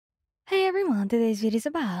on, today's video is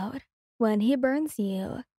about when he burns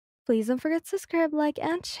you. Please don't forget to subscribe, like,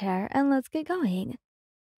 and share, and let's get going.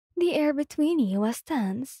 The air between you was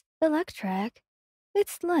tense, electric.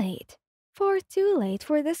 It's late. Far too late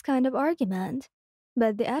for this kind of argument.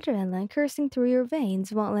 But the adrenaline coursing through your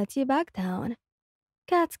veins won't let you back down.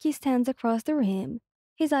 Katsuki stands across the room,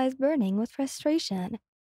 his eyes burning with frustration,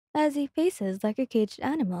 as he paces like a caged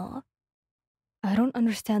animal. I don't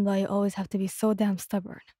understand why you always have to be so damn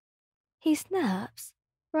stubborn. He snaps,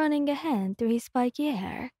 running a hand through his spiky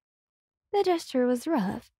hair. The gesture was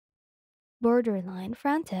rough, borderline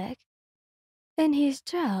frantic, and his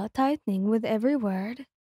jaw tightening with every word.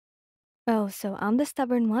 Oh, so I'm the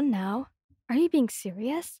stubborn one now? Are you being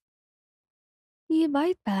serious? You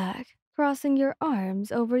bite back, crossing your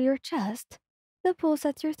arms over your chest. The pulse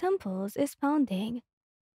at your temples is pounding,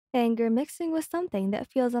 anger mixing with something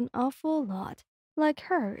that feels an awful lot like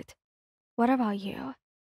hurt. What about you?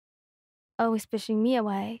 Always pushing me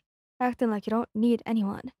away, acting like you don't need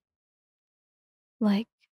anyone. Like,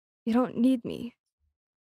 you don't need me.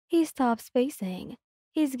 He stops pacing,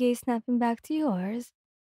 his gaze snapping back to yours.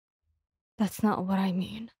 That's not what I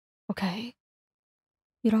mean, okay?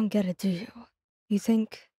 You don't get it, do you? You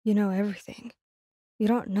think you know everything. You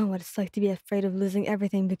don't know what it's like to be afraid of losing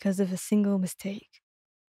everything because of a single mistake.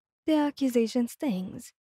 The accusation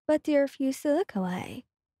stings, but you refuse to look away.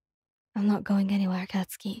 I'm not going anywhere,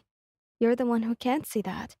 Katsuki. You're the one who can't see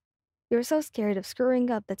that. You're so scared of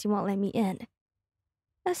screwing up that you won't let me in.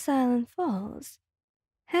 A silence falls,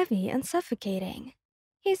 heavy and suffocating.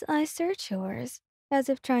 His eyes search yours, as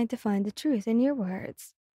if trying to find the truth in your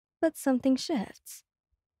words. But something shifts.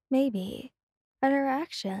 Maybe. An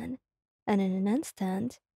reaction. And in an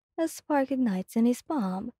instant, a spark ignites in his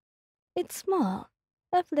palm. It's small,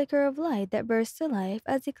 a flicker of light that bursts to life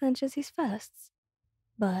as he clenches his fists.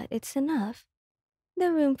 But it's enough.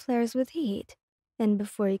 The room flares with heat, and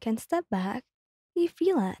before you can step back, you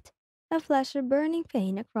feel it. A flash of burning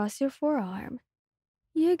pain across your forearm.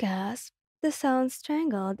 You gasp, the sound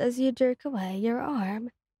strangled as you jerk away your arm,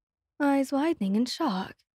 eyes widening in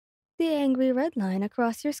shock. The angry red line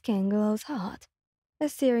across your skin glows hot, a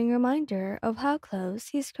searing reminder of how close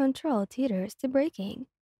his control teeters to breaking.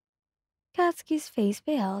 Katsuki's face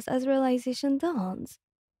pales as realization dawns.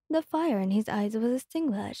 The fire in his eyes was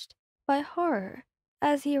extinguished by horror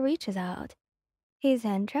as he reaches out, his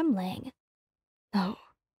hand trembling. No,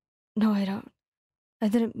 no, I don't. I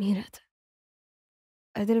didn't mean it.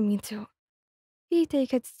 I didn't mean to. He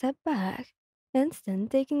takes a step back, instant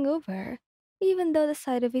taking over, even though the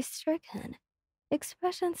sight of his stricken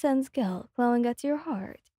expression sends guilt clawing at your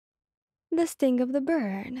heart. The sting of the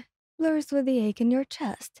burn blurs with the ache in your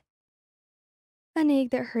chest, an ache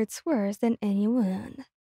that hurts worse than any wound.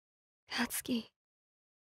 Katsuki,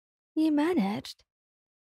 you managed.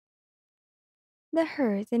 The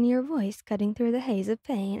hurt in your voice cutting through the haze of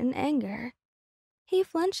pain and anger. He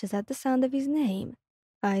flinches at the sound of his name,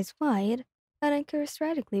 eyes wide and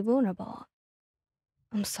uncharacteristically vulnerable.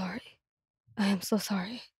 I'm sorry. I am so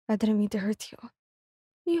sorry. I didn't mean to hurt you.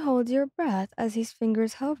 You hold your breath as his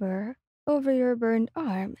fingers hover over your burned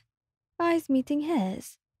arm, eyes meeting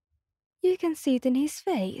his. You can see it in his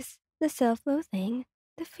face, the self-loathing,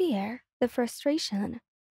 the fear, the frustration.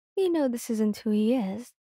 You know this isn't who he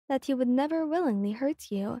is, that he would never willingly hurt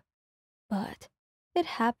you. But it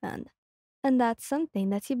happened, and that's something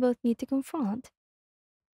that you both need to confront.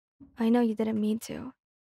 I know you didn't mean to.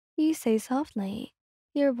 You say softly,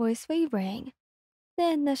 your voice wavering.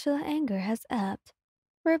 The initial anger has ebbed,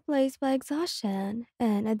 replaced by exhaustion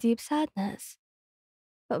and a deep sadness.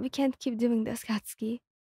 But we can't keep doing this, Katsuki.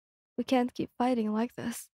 We can't keep fighting like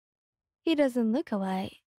this. He doesn't look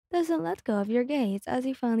away, doesn't let go of your gaze as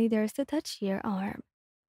he finally dares to touch your arm,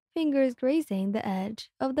 fingers grazing the edge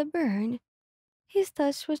of the burn. His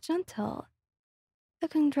touch was gentle, a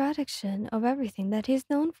contradiction of everything that he's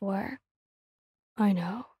known for. I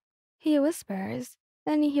know, he whispers,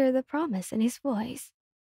 and you hear the promise in his voice.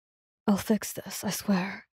 I'll fix this, I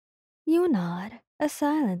swear. You nod, a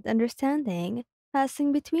silent understanding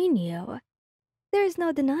passing between you. There's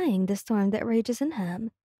no denying the storm that rages in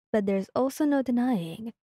him, but there's also no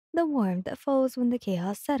denying the warmth that follows when the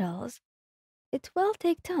chaos settles. It will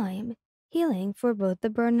take time, healing for both the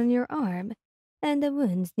burn on your arm and the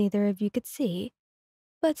wounds neither of you could see,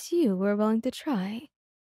 but you were willing to try.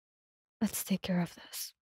 Let's take care of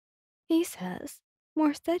this, he says,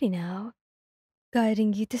 more steady now,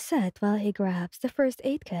 guiding you to sit while he grabs the first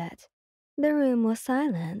aid kit. The room was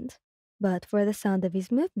silent, but for the sound of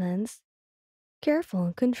his movements, careful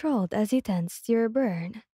and controlled as he tends to your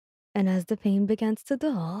burn. And as the pain begins to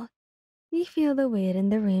dull, you feel the weight in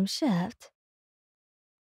the room shift.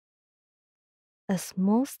 A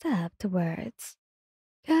small step towards.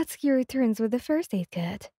 Katsuki returns with the first aid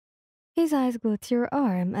kit. His eyes go to your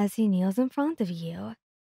arm as he kneels in front of you.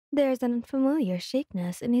 There's an unfamiliar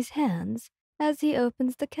shakiness in his hands as he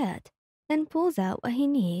opens the kit and pulls out what he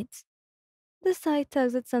needs. The sight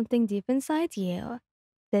tugs at something deep inside you.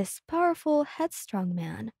 This powerful, headstrong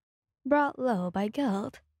man, brought low by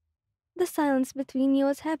guilt. The silence between you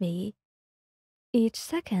is heavy, each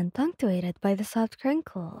second punctuated by the soft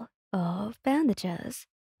crinkle of bandages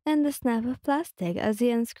and the snap of plastic as he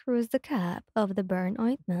unscrews the cap of the burn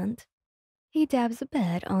ointment. He dabs a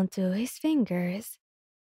bit onto his fingers,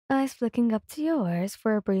 eyes flicking up to yours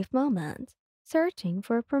for a brief moment, searching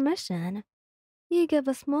for permission. You give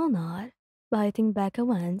a small nod, biting back a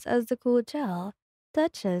once as the cool gel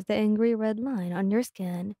touches the angry red line on your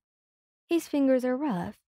skin. His fingers are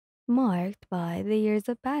rough, marked by the years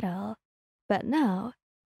of battle, but now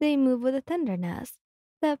they move with a tenderness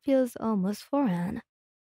that feels almost foreign.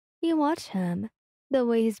 You watch him, the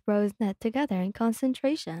way his brows knit together in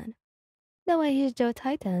concentration, the way his jaw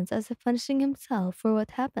tightens as if punishing himself for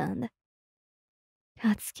what happened.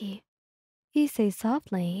 Katsuki, he says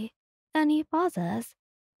softly, and he pauses,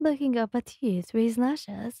 looking up at you through his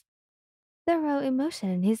lashes. The raw emotion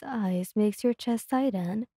in his eyes makes your chest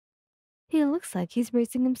tighten. He looks like he's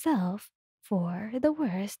bracing himself for the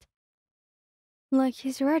worst, like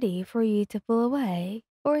he's ready for you to pull away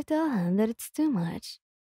or tell him that it's too much.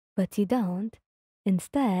 But you don't.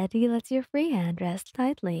 Instead, he lets your free hand rest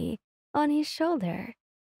tightly on his shoulder,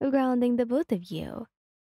 grounding the both of you.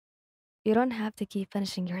 You don't have to keep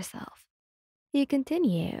punishing yourself. You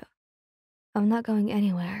continue. I'm not going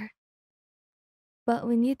anywhere, but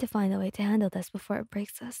we need to find a way to handle this before it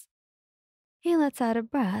breaks us. He lets out a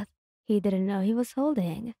breath he didn't know he was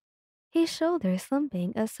holding, his shoulders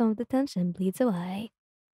slumping as some of the tension bleeds away.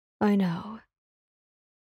 I know,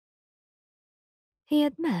 he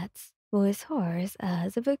admits, voice hoarse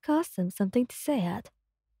as if it cost him something to say it.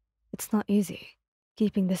 It's not easy,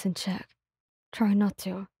 keeping this in check. Try not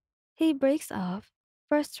to. He breaks off,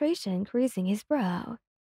 frustration creasing his brow.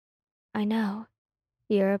 I know,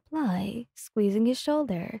 you reply, squeezing his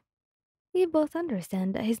shoulder. You both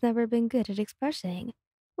understand that he's never been good at expressing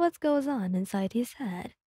what goes on inside his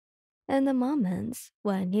head, and the moments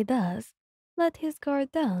when he does let his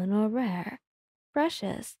guard down are rare,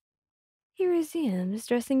 precious. He resumes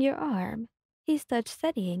dressing your arm, his touch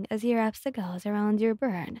steadying as he wraps the gauze around your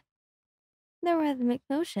burn. The rhythmic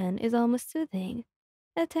motion is almost soothing,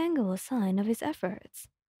 a tangible sign of his efforts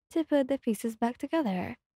to put the pieces back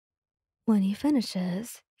together. When he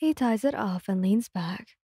finishes, he ties it off and leans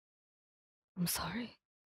back. I'm sorry.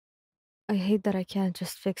 I hate that I can't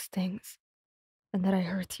just fix things and that I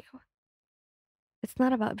hurt you. It's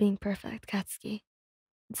not about being perfect, Katsuki.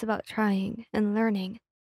 It's about trying and learning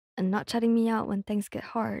and not shutting me out when things get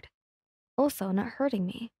hard. Also, not hurting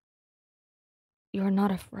me. You're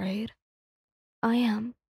not afraid? I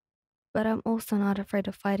am, but I'm also not afraid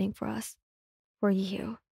of fighting for us. For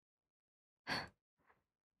you.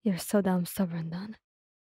 You're so damn stubborn, then.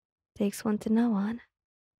 Takes one to know one.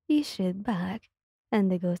 He shooed back,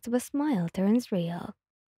 and the ghost of a smile turns real,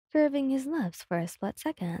 curving his lips for a split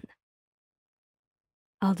second.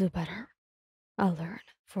 I'll do better. I'll learn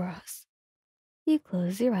for us. You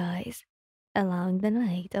close your eyes, allowing the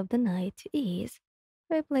night of the night to ease,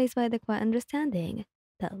 replaced by the quiet understanding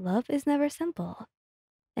that love is never simple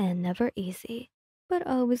and never easy, but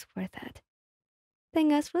always worth it.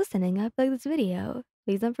 Thanks for listening. I hope you like this video.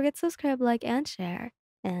 Please don't forget to subscribe, like, and share.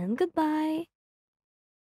 And goodbye.